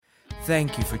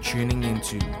Thank you for tuning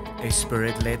into A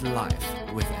Spirit-Led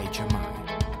Life with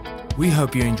HMI. We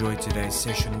hope you enjoyed today's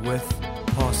session with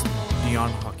Pastor Dion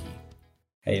Hockey.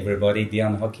 Hey everybody,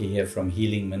 Dion Hockey here from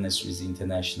Healing Ministries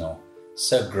International.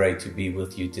 So great to be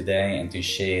with you today and to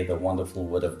share the wonderful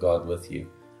Word of God with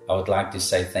you. I would like to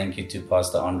say thank you to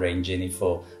Pastor Andre and Jenny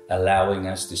for allowing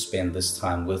us to spend this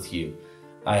time with you.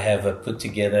 I have put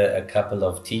together a couple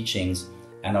of teachings,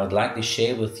 and I would like to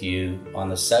share with you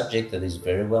on a subject that is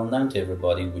very well known to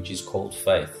everybody, which is called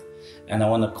faith. And I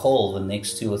want to call the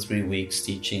next 2 or 3 weeks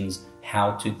teachings,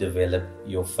 How to Develop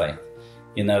Your Faith.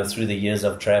 You know, through the years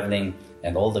of traveling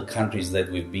and all the countries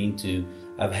that we've been to,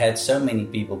 I've had so many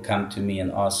people come to me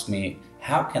and ask me,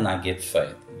 how can I get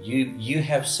faith? You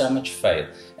have so much faith,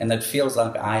 and it feels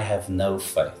like I have no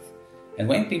faith. And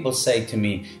when people say to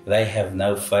me they have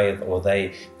no faith, or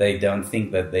they don't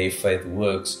think that their faith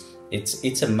works,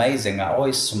 it's amazing. I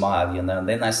always smile, you know, and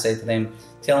then I say to them,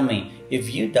 tell me,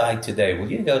 if you die today, will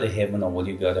you go to heaven or will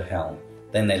you go to hell?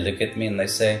 Then they look at me and they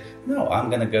say, no, I'm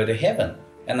going to go to heaven.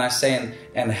 And I say,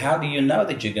 and how do you know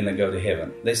that you're going to go to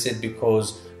heaven? They said,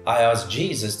 because I asked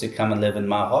Jesus to come and live in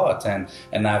my heart,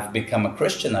 and I've become a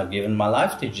Christian. I've given my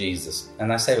life to Jesus.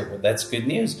 And I say, well, that's good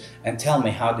news. And tell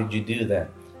me, how did you do that?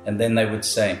 And then they would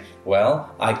say,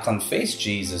 well, I confessed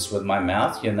Jesus with my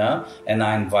mouth, you know, and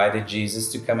I invited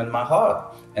Jesus to come in my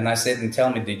heart. And I said, and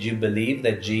tell me, did you believe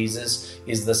that Jesus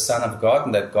is the Son of God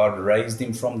and that God raised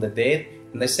him from the dead?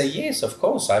 And they say, yes, of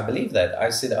course, I believe that.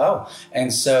 I said, oh,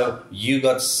 and so you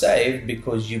got saved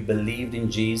because you believed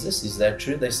in Jesus? Is that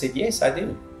true? They said, yes, I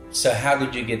do. So how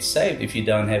did you get saved if you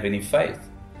don't have any faith?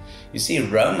 You see,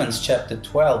 Romans chapter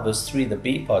 12, verse 3, the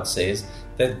B part says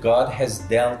that God has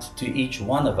dealt to each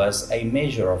one of us a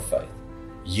measure of faith.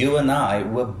 You and I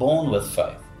were born with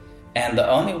faith. And the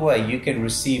only way you can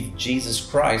receive Jesus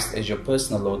Christ as your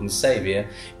personal Lord and Savior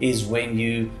is when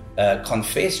you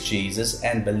confess Jesus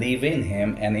and believe in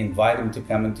Him and invite Him to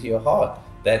come into your heart.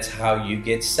 That's how you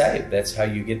get saved. That's how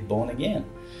you get born again.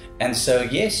 And so,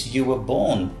 yes, you were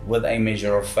born with a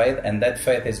measure of faith, and that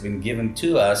faith has been given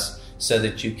to us so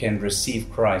that you can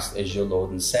receive Christ as your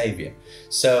Lord and Savior.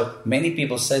 So many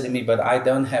people say to me, but I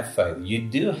don't have faith. You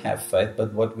do have faith,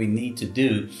 but what we need to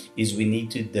do is we need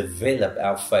to develop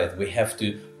our faith. We have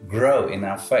to grow in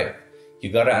our faith.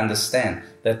 You got to understand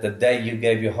that the day you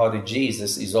gave your heart to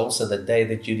Jesus is also the day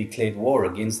that you declared war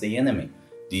against the enemy.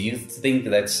 Do you think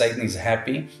that Satan is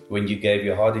happy when you gave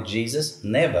your heart to Jesus?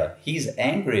 Never. He's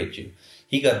angry at you.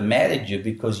 He got mad at you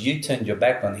because you turned your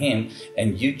back on him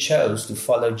and you chose to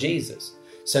follow Jesus.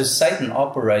 So Satan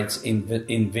operates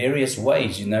in various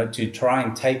ways, you know, to try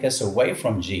and take us away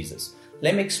from Jesus.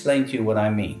 Let me explain to you what I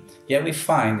mean. Here we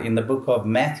find in the book of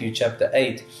Matthew chapter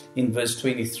 8 in verse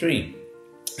 23,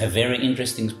 a very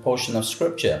interesting portion of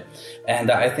scripture.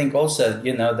 And I think also,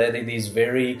 you know, that it is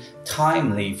very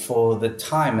timely for the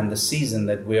time and the season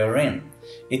that we are in.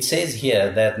 It says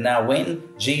here that now when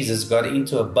Jesus got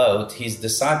into a boat, his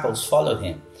disciples followed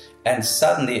him. And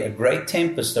suddenly a great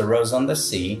tempest arose on the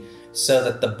sea, so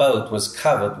that the boat was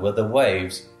covered with the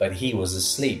waves, but he was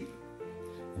asleep.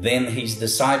 Then his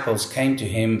disciples came to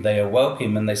him, they awoke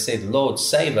him, and they said, Lord,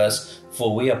 save us,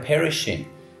 for we are perishing.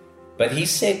 But he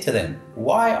said to them,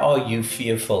 why are you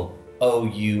fearful, O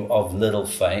you of little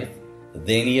faith?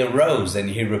 Then he arose and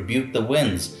he rebuked the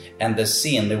winds and the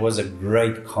sea, and there was a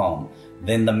great calm.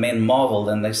 Then the men marveled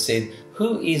and they said,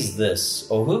 who is this,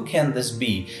 or who can this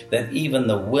be, that even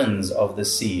the winds of the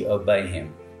sea obey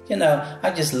him? You know,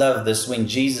 I just love this when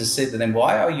Jesus said to them,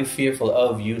 why are you fearful,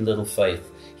 O you little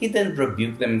faith? He didn't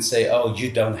rebuke them and say, oh,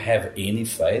 you don't have any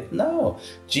faith. No,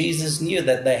 Jesus knew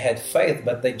that they had faith,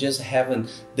 but they just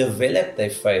haven't developed their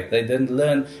faith. They didn't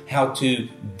learn how to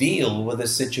deal with the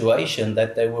situation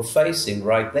that they were facing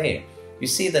right there. You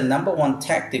see, the number one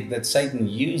tactic that Satan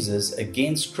uses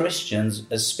against Christians,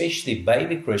 especially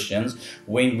baby Christians,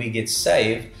 when we get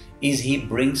saved, is he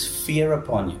brings fear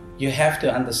upon you. You have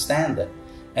to understand that.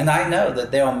 And I know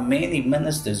that there are many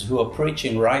ministers who are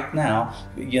preaching right now,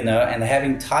 you know, and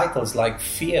having titles like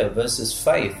fear versus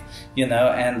faith, you know,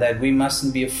 and that we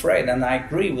mustn't be afraid. And I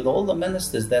agree with all the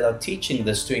ministers that are teaching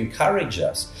this to encourage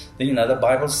us. You know, the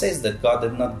Bible says that God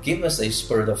did not give us a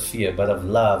spirit of fear, but of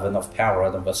love and of power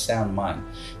and of a sound mind.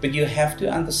 But you have to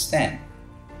understand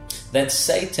that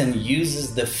Satan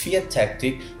uses the fear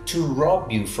tactic to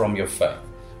rob you from your faith.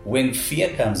 When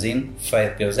fear comes in,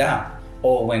 faith goes out.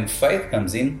 Or when faith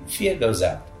comes in, fear goes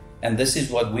out. And this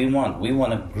is what we want. We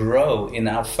want to grow in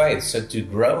our faith. So to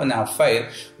grow in our faith,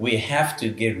 we have to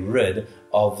get rid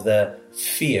of the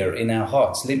fear in our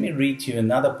hearts. Let me read to you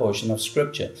another portion of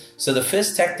scripture. So the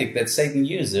first tactic that Satan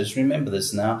uses, remember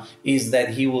this now, is that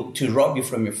he will, to rob you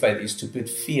from your faith, is to put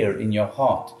fear in your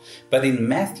heart. But in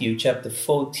Matthew chapter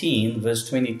 14, verse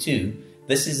 22,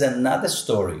 this is another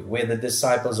story where the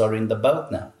disciples are in the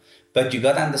boat now. But you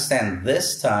got to understand,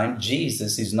 this time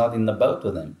Jesus is not in the boat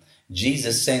with them.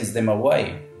 Jesus sends them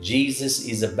away. Jesus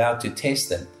is about to test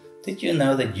them. Did you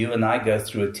know that you and I go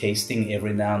through a testing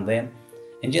every now and then?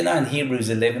 And you know, in Hebrews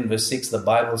 11 verse 6, the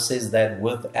Bible says that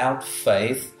without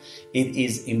faith, it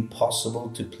is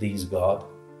impossible to please God.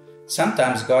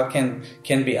 Sometimes God can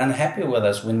be unhappy with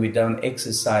us when we don't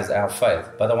exercise our faith.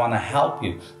 But I want to help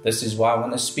you. This is why I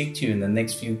want to speak to you in the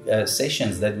next few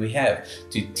sessions that we have,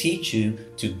 to teach you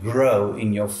to grow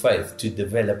in your faith, to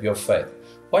develop your faith.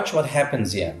 Watch what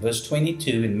happens here. Verse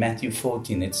 22 in Matthew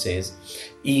 14, it says,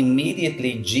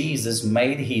 immediately Jesus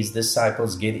made his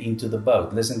disciples get into the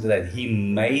boat. Listen to that. He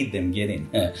made them get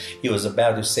in. He was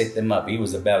about to set them up. He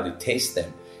was about to test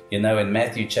them. You know, in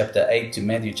Matthew chapter 8 to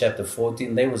Matthew chapter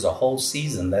 14, there was a whole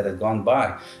season that had gone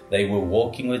by. They were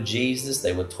walking with Jesus.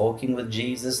 They were talking with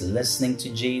Jesus, listening to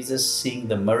Jesus, seeing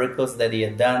the miracles that he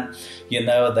had done. You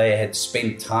know, they had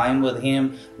spent time with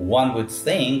him. One would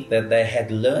think that they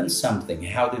had learned something,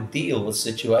 how to deal with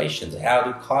situations, how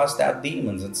to cast out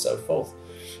demons and so forth.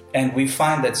 And we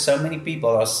find that so many people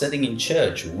are sitting in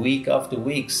church week after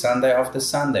week, Sunday after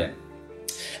Sunday.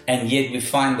 And yet we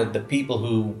find that the people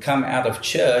who come out of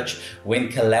church, when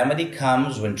calamity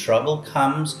comes, when trouble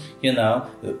comes, you know,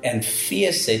 and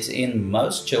fear sets in,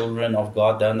 most children of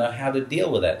God don't know how to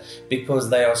deal with that because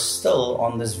they are still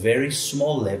on this very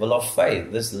small level of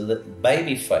faith, this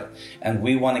baby faith. And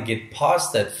we want to get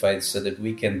past that faith so that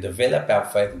we can develop our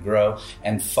faith, grow,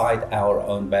 and fight our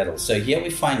own battles. So here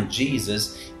we find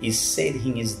Jesus is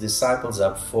setting his disciples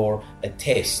up for a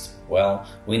test. Well,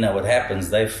 we know what happens.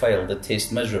 They failed the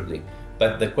test miserably.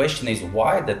 But the question is,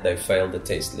 why did they fail the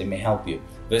test? Let me help you.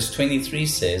 Verse 23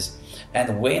 says,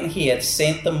 and when he had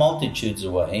sent the multitudes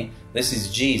away, this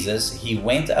is Jesus, he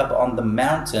went up on the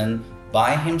mountain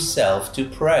by himself to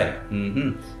pray.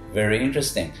 Very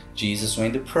interesting. Jesus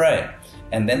went to pray.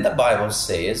 And then the Bible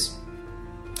says,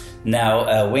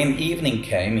 now when evening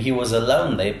came, he was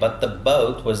alone there, but the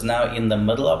boat was now in the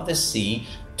middle of the sea,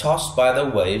 tossed by the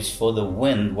waves, for the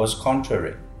wind was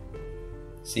contrary.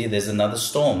 See, there's another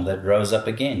storm that rose up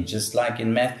again, just like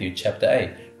in Matthew chapter 8.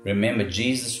 Remember,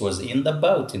 Jesus was in the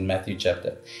boat in Matthew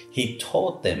chapter. He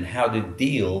taught them how to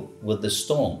deal with the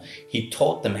storm. He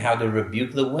taught them how to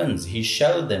rebuke the winds. He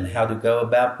showed them how to go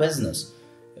about business.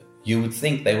 You would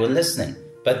think they were listening.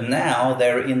 But now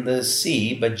they're in the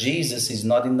sea, but Jesus is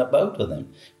not in the boat with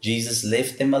them. Jesus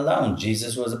left them alone.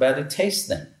 Jesus was about to test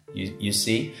them. You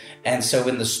see? And so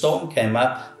when the storm came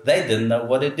up, they didn't know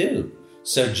what to do.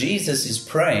 So Jesus is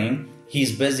praying.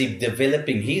 He's busy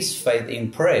developing his faith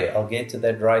in prayer. I'll get to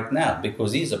that right now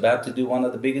because he's about to do one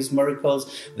of the biggest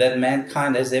miracles that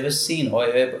mankind has ever seen or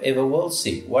ever will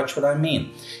see. Watch what I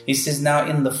mean. He says, now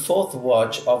in the fourth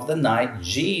watch of the night,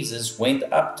 Jesus went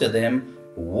up to them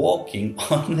walking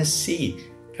on the sea.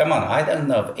 Come on, I don't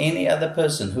know of any other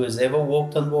person who has ever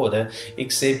walked on water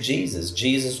except Jesus.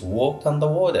 Jesus walked on the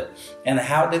water. And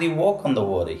how did he walk on the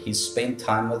water? He spent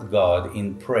time with God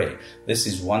in prayer. This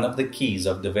is one of the keys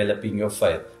of developing your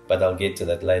faith, but I'll get to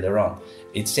that later on.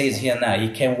 It says here now, he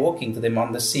came walking to them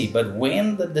on the sea. But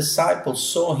when the disciples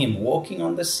saw him walking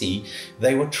on the sea,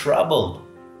 they were troubled.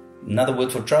 Another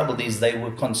word for troubled is they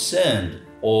were concerned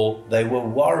or they were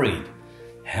worried.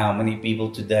 How many people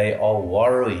today are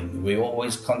worrying? We're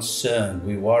always concerned.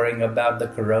 We're worrying about the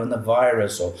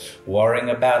coronavirus or worrying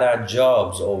about our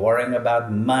jobs or worrying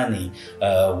about money,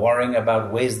 worrying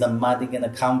about where's the money going to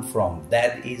come from.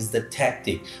 That is the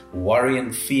tactic. Worry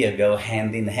and fear go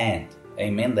hand in hand.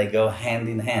 Amen. They go hand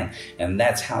in hand. And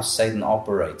that's how Satan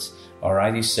operates.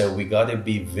 Alrighty, so we got to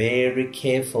be very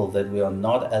careful that we are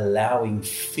not allowing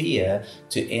fear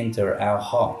to enter our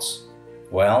hearts.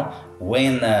 Well,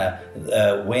 when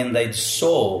they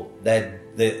saw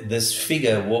that this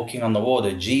figure walking on the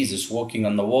water, Jesus walking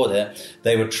on the water,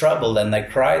 they were troubled and they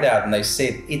cried out and they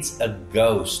said, it's a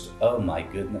ghost. Oh my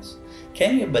goodness.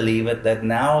 Can you believe it that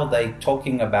now they're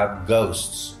talking about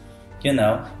ghosts? You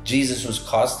know, Jesus was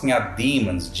casting out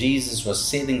demons. Jesus was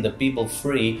setting the people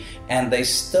free, and they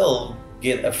still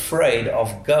get afraid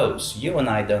of ghosts. You and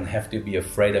I don't have to be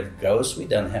afraid of ghosts. We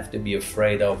don't have to be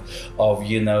afraid of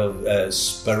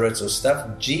spirits or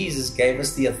stuff. Jesus gave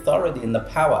us the authority and the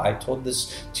power. I taught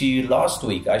this to you last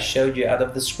week. I showed you out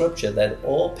of the scripture that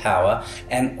all power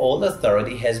and all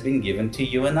authority has been given to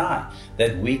you and I,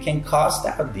 that we can cast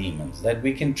out demons, that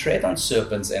we can tread on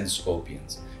serpents and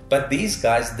scorpions. But these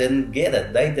guys didn't get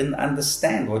it. They didn't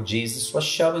understand what Jesus was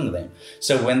showing them.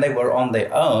 So when they were on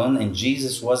their own and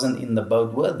Jesus wasn't in the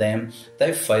boat with them,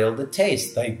 they failed the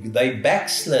test. They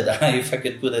backslid, if I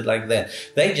could put it like that.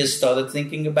 They just started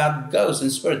thinking about ghosts and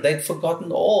spirit. They'd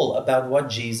forgotten all about what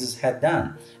Jesus had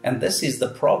done. And this is the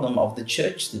problem of the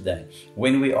church today.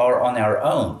 When we are on our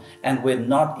own and we're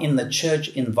not in the church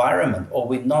environment, or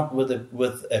we're not with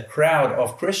a crowd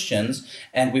of Christians,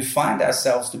 and we find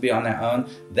ourselves to be on our own,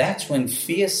 that's when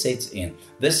fear sets in.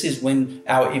 This is when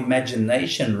our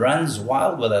imagination runs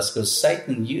wild with us, because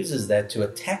Satan uses that to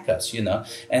attack us,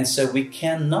 And so we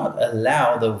cannot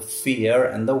allow the fear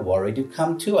and the worry to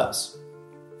come to us.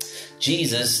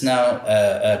 Jesus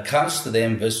now comes to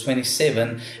them, verse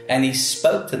 27, and he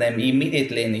spoke to them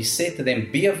immediately, and he said to them,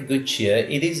 "Be of good cheer,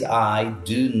 it is I,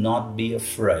 do not be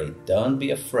afraid." Don't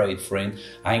be afraid, friend.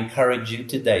 I encourage you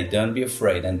today, don't be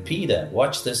afraid. And Peter,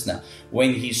 watch this now,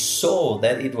 when he saw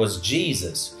that it was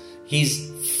Jesus,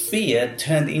 his fear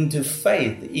turned into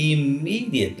faith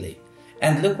immediately.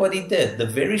 And look what he did. The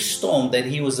very storm that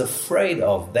he was afraid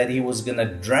of, that he was going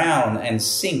to drown and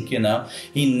sink,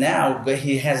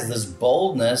 he has this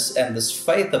boldness and this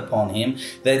faith upon him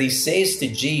that he says to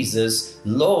Jesus,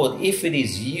 "Lord, if it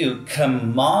is you,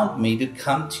 command me to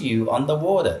come to you on the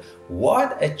water."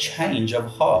 What a change of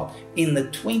heart. In the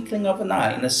twinkling of an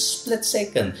eye, in a split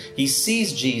second, he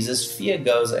sees Jesus, fear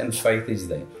goes, and faith is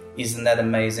there. Isn't that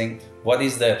amazing? What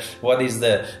is the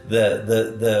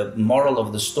moral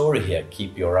of the story here?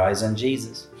 Keep your eyes on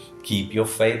Jesus. Keep your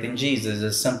faith in Jesus.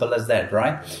 As simple as that,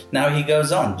 right? Now he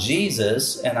goes on.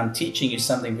 Jesus, and I'm teaching you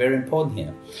something very important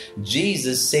here.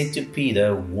 Jesus said to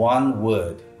Peter one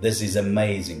word. This is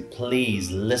amazing. Please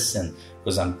listen,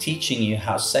 because I'm teaching you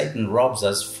how Satan robs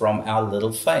us from our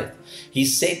little faith. He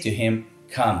said to him,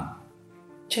 "Come."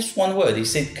 Just one word. He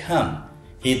said, "Come."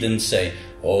 He didn't say,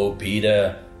 "Oh,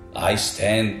 Peter, I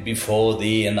stand before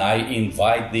thee and I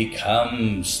invite thee,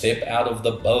 come, step out of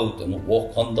the boat and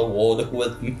walk on the water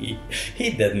with me." He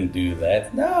didn't do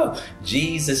that. No,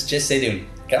 Jesus just said to him,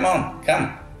 "Come on,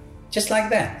 come." Just like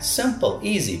that. Simple,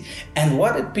 easy. And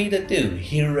what did Peter do?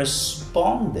 He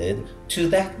responded to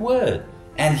that word.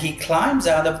 And he climbs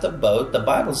out of the boat, the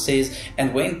Bible says,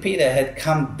 and when Peter had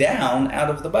come down out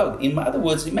of the boat, in other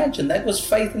words, imagine that was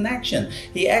faith in action.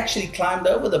 He actually climbed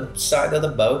over the side of the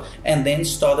boat and then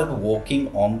started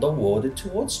walking on the water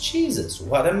towards Jesus.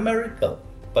 What a miracle.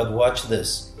 But watch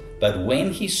this. But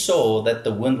when he saw that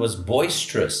the wind was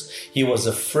boisterous, he was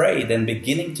afraid and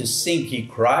beginning to sink. He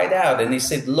cried out and he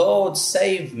said, "Lord,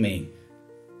 save me."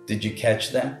 Did you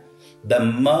catch that? The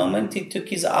moment he took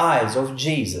his eyes off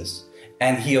Jesus,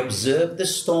 and he observed the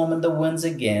storm and the winds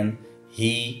again,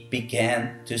 he began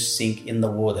to sink in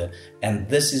the water. And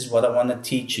this is what I want to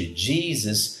teach you.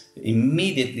 Jesus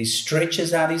immediately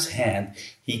stretches out his hand.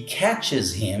 He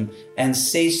catches him and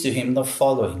says to him the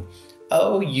following,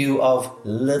 "Oh, you of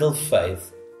little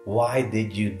faith, why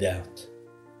did you doubt?"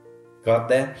 Got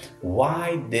that?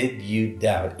 Why did you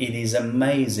doubt? It is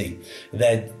amazing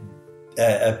that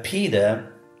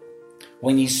Peter,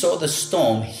 when he saw the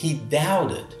storm, he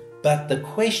doubted. But the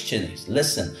question is,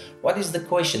 listen, what is the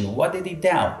question? What did he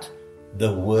doubt?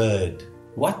 The word.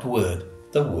 What word?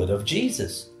 The word of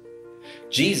Jesus.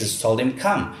 Jesus told him,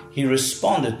 "Come." He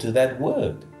responded to that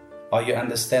word. Are you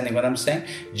understanding what I'm saying?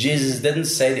 Jesus didn't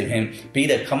say to him,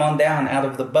 "Peter, come on down out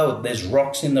of the boat. There's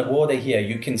rocks in the water here.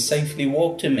 You can safely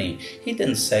walk to me." He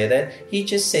didn't say that. He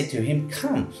just said to him,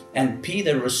 "Come." And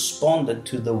Peter responded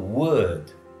to the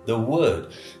word. The Word.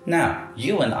 Now,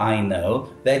 you and I know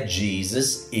that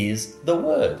Jesus is the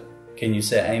Word. Can you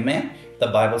say amen?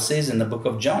 The Bible says in the book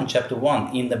of John, chapter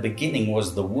 1, "In the beginning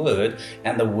was the Word,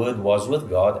 and the Word was with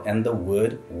God, and the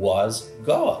Word was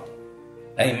God."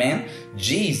 Amen?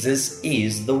 Jesus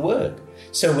is the Word.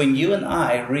 So when you and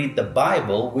I read the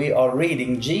Bible, we are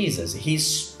reading Jesus. He's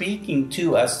speaking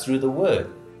to us through the Word.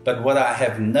 But what I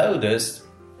have noticed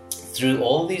through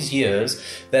all these years,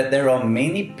 that there are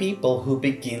many people who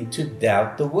begin to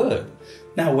doubt the word.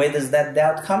 Now, where does that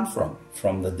doubt come from?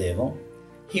 From the devil.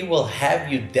 He will have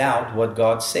you doubt what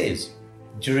God says.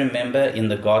 Do you remember in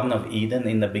the Garden of Eden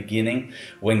in the beginning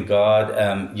when God,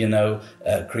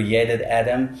 created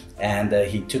Adam and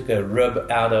he took a rib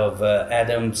out of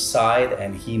Adam's side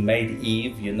and he made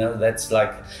Eve, that's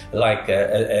like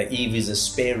Eve is a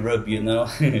spare rib,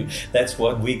 That's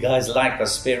what we guys like, are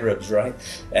spare ribs, right?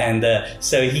 And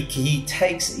so he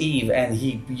takes Eve and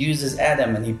he uses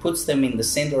Adam and he puts them in the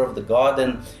center of the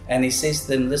garden and he says to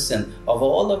them, "Listen, of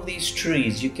all of these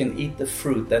trees you can eat the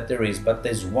fruit that there is, but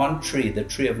there's one tree,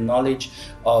 the tree of knowledge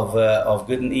of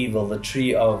good and evil, the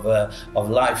tree of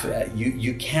life.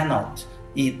 You cannot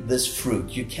eat this fruit.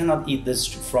 You cannot eat this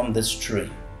from this tree.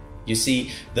 You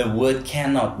see, the word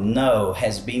cannot, no,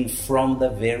 has been from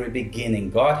the very beginning.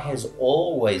 God has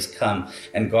always come,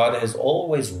 and God has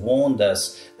always warned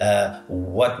us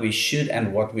what we should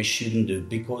and what we shouldn't do,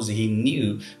 because he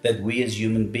knew that we as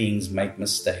human beings make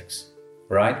mistakes,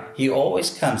 right? He always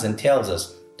comes and tells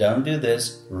us, don't do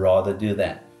this, rather do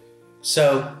that.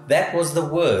 So that was the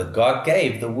word. God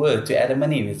gave the word to Adam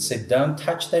and Eve. It said, don't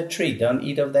touch that tree, don't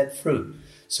eat of that fruit.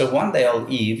 So one day old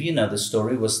Eve, you know the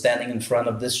story, was standing in front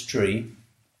of this tree,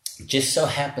 just so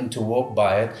happened to walk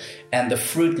by it, and the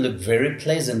fruit looked very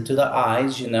pleasant to the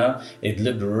eyes, you know. It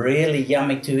looked really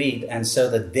yummy to eat. And so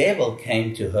the devil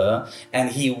came to her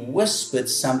and he whispered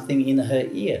something in her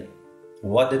ear.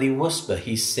 What did he whisper?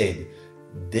 He said,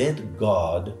 did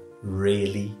God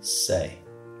really say?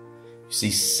 You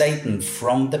see, Satan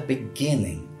from the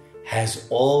beginning has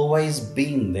always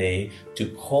been there to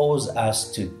cause us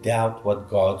to doubt what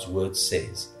God's word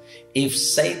says. If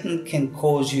Satan can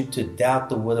cause you to doubt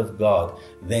the word of God,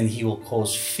 then he will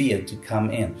cause fear to come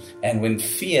in. And when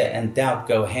fear and doubt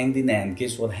go hand in hand,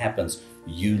 guess what happens?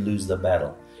 You lose the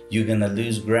battle. You're going to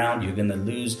lose ground. You're going to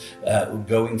lose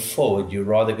going forward. You're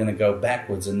rather going to go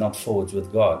backwards and not forwards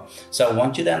with God. So I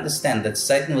want you to understand that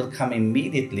Satan will come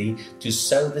immediately to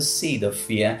sow the seed of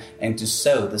fear and to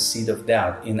sow the seed of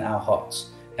doubt in our hearts.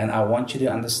 And I want you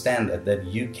to understand that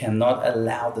you cannot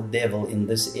allow the devil in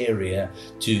this area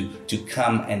to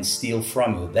come and steal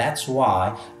from you. That's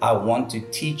why I want to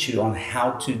teach you on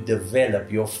how to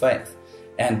develop your faith.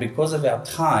 And because of our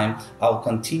time, I'll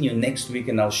continue next week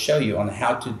and I'll show you on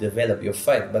how to develop your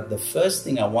faith. But the first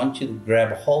thing I want you to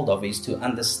grab hold of is to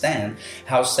understand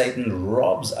how Satan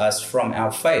robs us from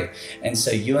our faith. And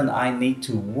so you and I need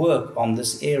to work on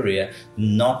this area,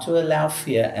 not to allow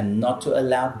fear and not to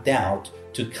allow doubt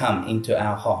to come into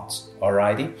our hearts.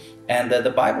 Alrighty? And the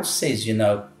Bible says, you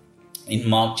know, in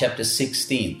Mark chapter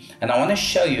 16. And I want to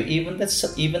show you even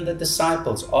the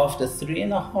disciples, after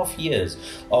 3.5 years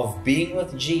of being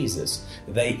with Jesus,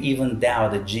 they even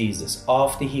doubted Jesus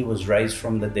after he was raised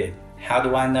from the dead. How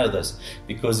do I know this?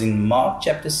 Because in Mark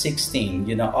chapter 16,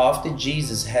 you know, after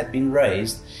Jesus had been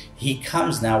raised, he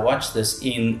comes now, watch this,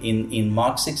 in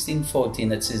Mark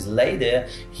 16:14, it says, later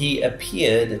he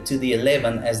appeared to the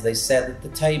 11 as they sat at the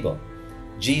table.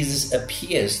 Jesus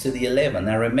appears to the 11.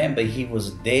 Now remember, he was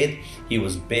dead, he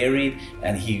was buried,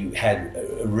 and he had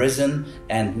risen,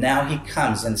 and now he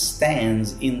comes and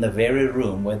stands in the very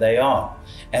room where they are.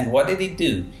 And what did he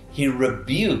do? He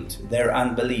rebuked their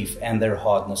unbelief and their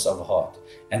hardness of heart.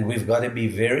 And we've got to be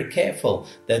very careful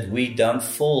that we don't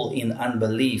fall in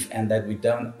unbelief and that we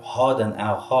don't harden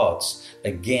our hearts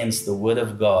against the word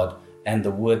of God and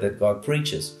the word that God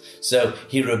preaches. So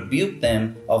he rebuked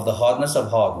them of the hardness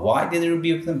of heart. Why did he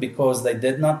rebuke them? Because they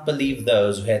did not believe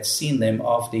those who had seen them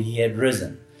after he had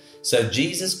risen. So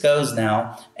Jesus goes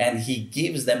now and he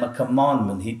gives them a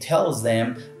commandment. He tells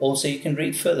them, also you can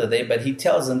read further there, but he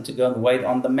tells them to go and wait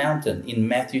on the mountain in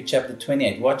Matthew chapter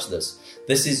 28. Watch this.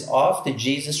 This is after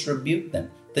Jesus rebuked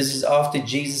them. This is after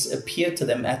Jesus appeared to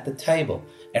them at the table.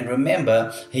 And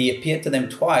remember, he appeared to them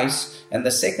twice, and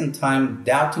the second time,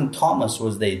 doubting Thomas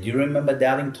was there. Do you remember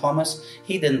doubting Thomas?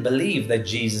 He didn't believe that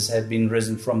Jesus had been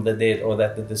risen from the dead or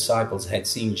that the disciples had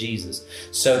seen Jesus.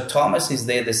 So Thomas is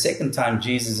there the second time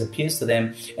Jesus appears to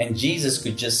them, and Jesus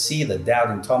could just see the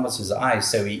doubt in Thomas's eyes.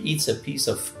 So he eats a piece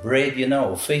of bread,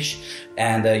 or fish,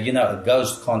 and a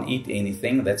ghost can't eat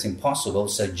anything. That's impossible.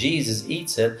 So Jesus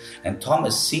eats it, and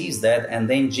Thomas sees that, and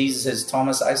then Jesus says,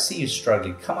 Thomas, I see you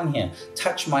struggling. Come on here,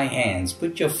 touch my hands,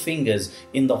 put your fingers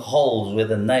in the holes where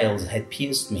the nails had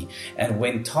pierced me. And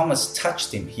when Thomas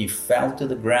touched him, he fell to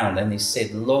the ground and he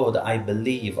said, Lord, I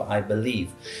believe, I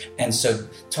believe. And so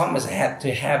Thomas had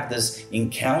to have this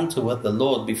encounter with the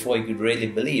Lord before he could really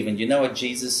believe. And you know what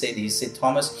Jesus said? He said,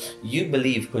 Thomas, you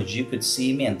believe because you could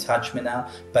see me and touch me now,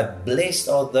 but blessed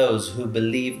are those who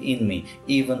believe in me,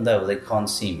 even though they can't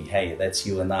see me. Hey, that's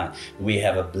you and I. We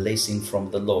have a blessing from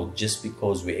the Lord just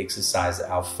because we exercise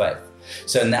our faith.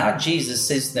 So now Jesus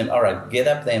says to them, all right, get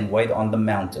up there and wait on the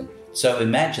mountain. So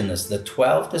imagine this, the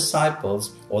 12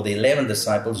 disciples or the 11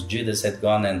 disciples, Judas had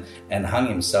gone and hung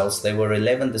himself. So there were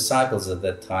 11 disciples at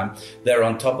that time. They're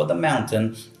on top of the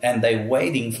mountain and they're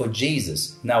waiting for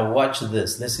Jesus. Now watch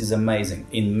this. This is amazing.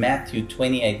 In Matthew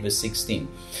 28 verse 16.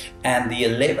 And the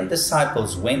 11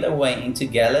 disciples went away into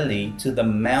Galilee to the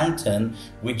mountain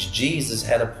which Jesus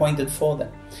had appointed for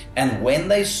them. And when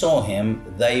they saw him,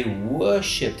 they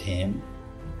worshipped him,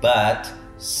 but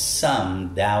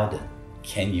some doubted.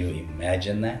 Can you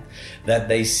imagine that? That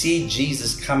they see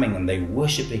Jesus coming and they're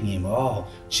worshiping him. Oh,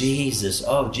 Jesus.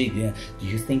 Oh, Jesus. Yeah. Do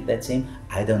you think that's him?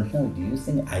 I don't know. Do you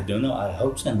think? I don't know. I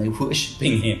hope so. And they're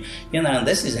worshiping him. And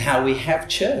this is how we have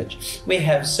church. We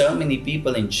have so many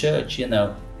people in church,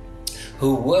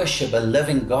 who worship a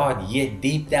living God, yet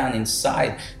deep down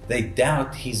inside, they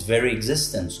doubt his very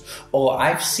existence. Or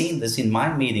I've seen this in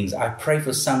my meetings. I pray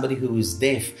for somebody who is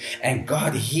deaf, and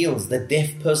God heals the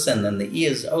deaf person, and the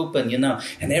ears open,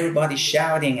 and everybody's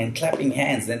shouting and clapping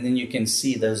hands. And then you can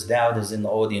see those doubters in the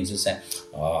audience who say,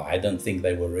 oh, I don't think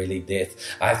they were really deaf.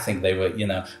 I think they were,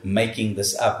 making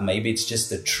this up. Maybe it's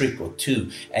just a trick or two.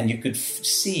 And you could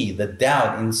see the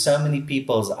doubt in so many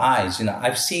people's eyes.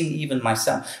 I've seen even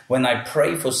myself when I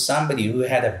pray for somebody who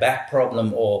had a back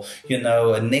problem or,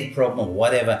 a neck problem or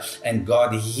whatever, and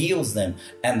God heals them.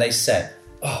 And they say,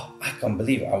 oh, I can't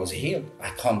believe it. I was healed. I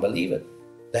can't believe it.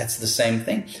 That's the same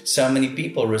thing. So many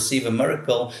people receive a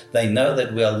miracle. They know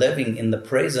that we are living in the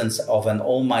presence of an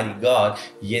almighty God,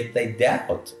 yet they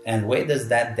doubt. And where does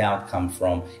that doubt come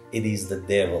from? It is the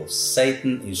devil.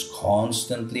 Satan is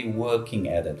constantly working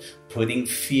at it, putting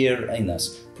fear in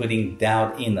us, putting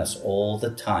doubt in us all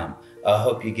the time. I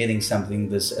hope you're getting something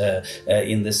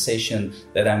in this session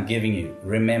that I'm giving you.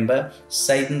 Remember,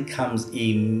 Satan comes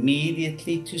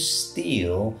immediately to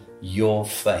steal your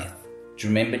faith. Do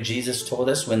you remember Jesus taught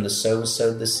us when the sower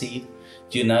sowed the seed?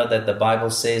 Do you know that the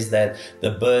Bible says that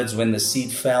the birds, when the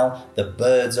seed fell, the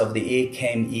birds of the air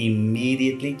came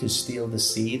immediately to steal the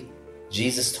seed?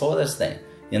 Jesus taught us that.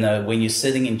 When you're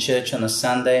sitting in church on a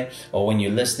Sunday, or when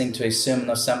you're listening to a sermon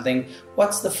or something,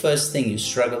 what's the first thing you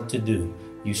struggle to do?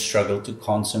 You struggle to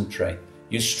concentrate.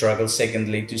 You struggle,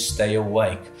 secondly, to stay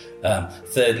awake.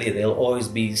 Thirdly, there'll always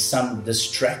be some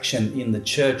distraction in the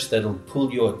church that'll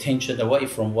pull your attention away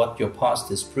from what your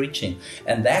pastor is preaching.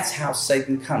 And that's how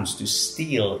Satan comes, to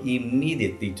steal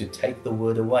immediately, to take the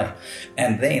word away.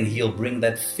 And then he'll bring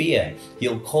that fear.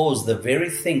 He'll cause the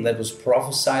very thing that was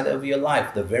prophesied over your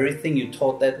life, the very thing you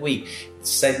taught that week.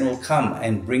 Satan will come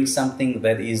and bring something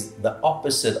that is the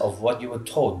opposite of what you were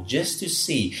taught, just to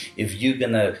see if you're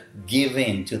going to give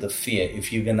in to the fear,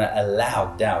 if you're going to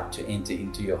allow doubt to enter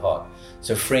into your heart.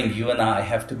 So friend, you and I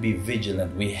have to be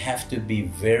vigilant. We have to be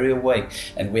very awake,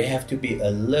 and we have to be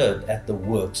alert at the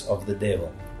works of the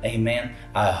devil. Amen.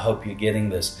 I hope you're getting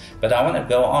this. But I want to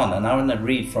go on, and I want to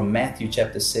read from Matthew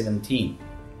chapter 17.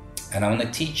 And I want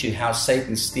to teach you how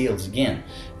Satan steals again,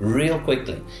 real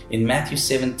quickly. In Matthew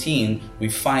 17, we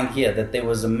find here that there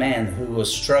was a man who was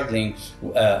struggling,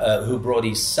 who brought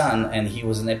his son, and he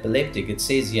was an epileptic. It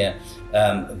says here,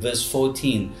 verse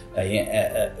 14,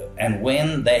 and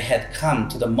when they had come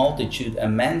to the multitude, a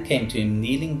man came to him,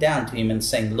 kneeling down to him and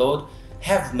saying, Lord,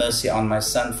 have mercy on my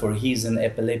son, for he is an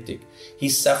epileptic. He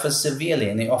suffers severely,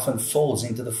 and he often falls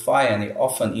into the fire, and he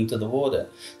often into the water.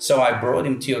 So I brought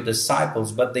him to your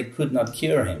disciples, but they could not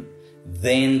cure him.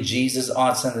 Then Jesus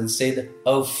answered and said,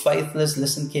 O faithless,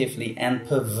 listen carefully, and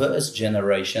perverse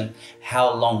generation,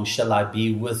 how long shall I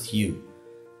be with you?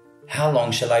 How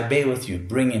long shall I bear with you?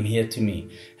 Bring him here to me.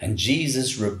 And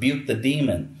Jesus rebuked the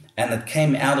demon, and it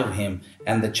came out of him,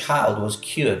 and the child was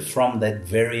cured from that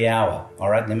very hour. All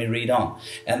right, let me read on.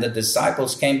 And the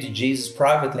disciples came to Jesus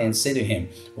privately and said to him,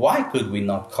 Why could we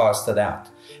not cast it out?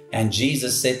 And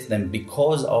Jesus said to them,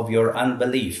 Because of your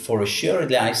unbelief. For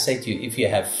assuredly I say to you, if you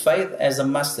have faith as a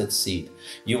mustard seed,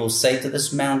 you will say to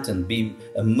this mountain, Be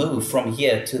moved from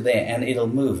here to there, and it'll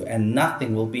move, and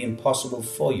nothing will be impossible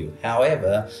for you.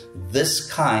 However,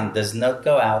 this kind does not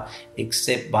go out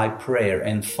except by prayer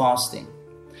and fasting.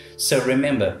 So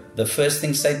remember, the first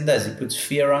thing Satan does, he puts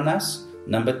fear on us.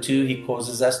 Number two, he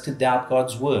causes us to doubt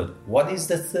God's word. What is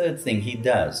the third thing he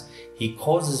does? He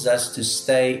causes us to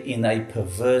stay in a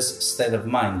perverse state of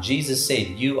mind. Jesus said,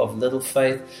 You of little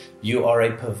faith, you are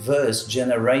a perverse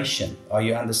generation. Are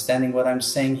you understanding what I'm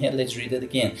saying here? Let's read it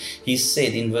again. He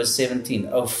said in verse 17,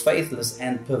 O faithless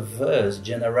and perverse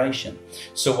generation.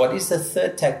 So what is the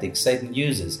third tactic Satan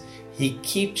uses? He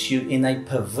keeps you in a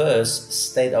perverse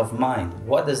state of mind.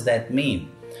 What does that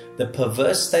mean? The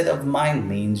perverse state of mind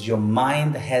means your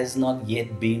mind has not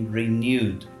yet been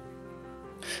renewed.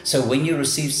 So when you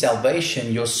receive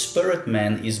salvation, your spirit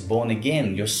man is born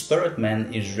again. Your spirit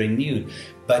man is renewed.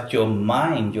 But your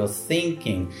mind, your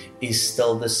thinking is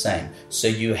still the same. So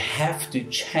you have to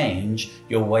change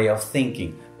your way of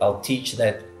thinking. I'll teach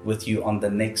that with you on the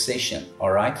next session.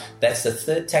 All right. That's the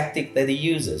third tactic that he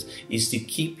uses, is to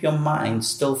keep your mind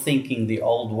still thinking the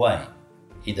old way.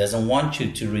 He doesn't want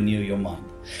you to renew your mind.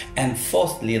 And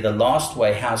fourthly, the last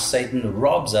way how Satan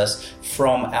robs us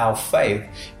from our faith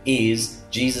is,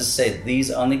 Jesus said, these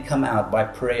only come out by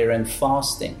prayer and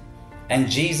fasting. And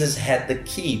Jesus had the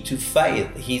key to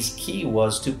faith. His key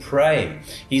was to pray.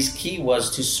 His key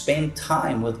was to spend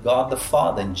time with God the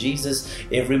Father. And Jesus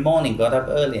every morning got up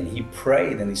early and he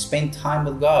prayed and he spent time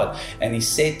with God. And he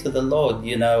said to the Lord,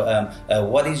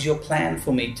 what is your plan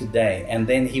for me today? And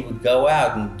then he would go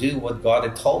out and do what God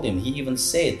had told him. He even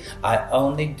said, I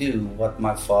only do what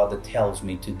my Father tells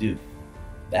me to do.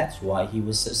 That's why he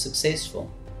was so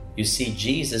successful. You see,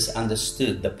 Jesus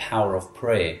understood the power of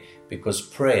prayer because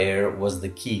prayer was the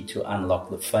key to unlock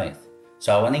the faith.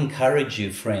 So I want to encourage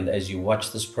you, friend, as you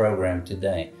watch this program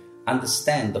today,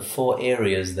 understand the 4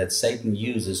 areas that Satan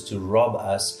uses to rob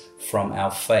us from our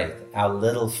faith, our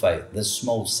little faith, the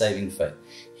small saving faith.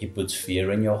 He puts fear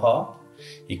in your heart.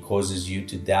 He causes you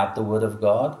to doubt the word of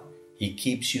God. He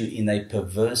keeps you in a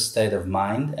perverse state of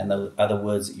mind. In other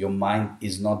words, your mind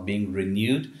is not being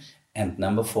renewed. And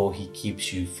number 4, he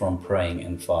keeps you from praying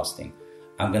and fasting.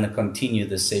 I'm going to continue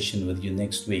this session with you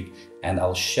next week, and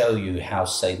I'll show you how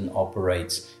Satan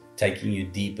operates, taking you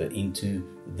deeper into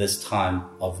this time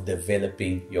of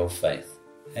developing your faith.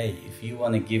 Hey, if you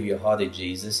want to give your heart to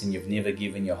Jesus and you've never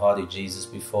given your heart to Jesus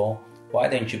before, why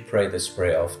don't you pray this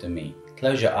prayer after me?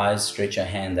 Close your eyes, stretch your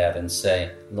hand out and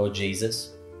say, Lord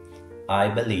Jesus, I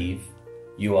believe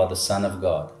you are the Son of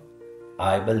God.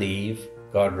 I believe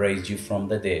God raised you from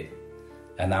the dead.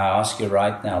 And I ask you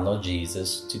right now, Lord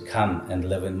Jesus, to come and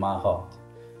live in my heart.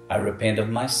 I repent of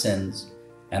my sins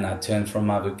and I turn from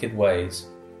my wicked ways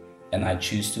and I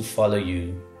choose to follow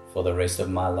you for the rest of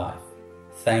my life.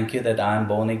 Thank you that I am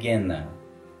born again now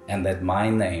and that my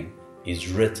name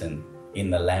is written in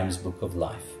the Lamb's Book of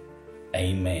Life.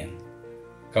 Amen.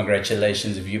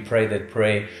 Congratulations. If you pray that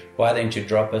prayer, why don't you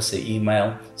drop us an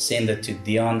email, send it to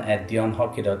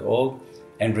dion@dionhockey.org.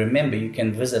 And remember, you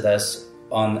can visit us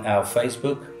on our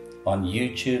Facebook, on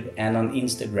YouTube, and on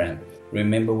Instagram.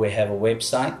 Remember, we have a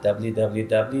website,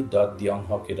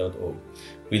 www.dionhockey.org.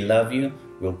 We love you.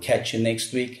 We'll catch you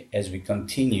next week as we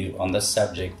continue on the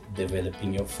subject,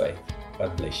 developing your faith.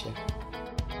 God bless you.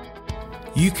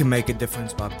 You can make a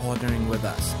difference by partnering with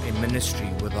us, a ministry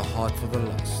with a heart for the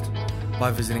lost, by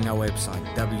visiting our website,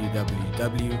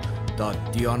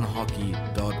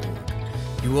 www.dionhockey.org.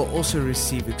 You will also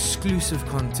receive exclusive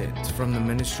content from the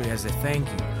ministry as a thank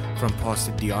you from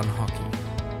Pastor Dion Hockey.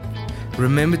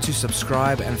 Remember to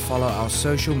subscribe and follow our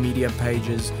social media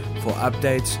pages for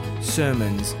updates,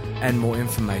 sermons, and more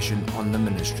information on the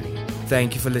ministry.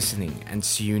 Thank you for listening and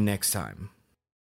see you next time.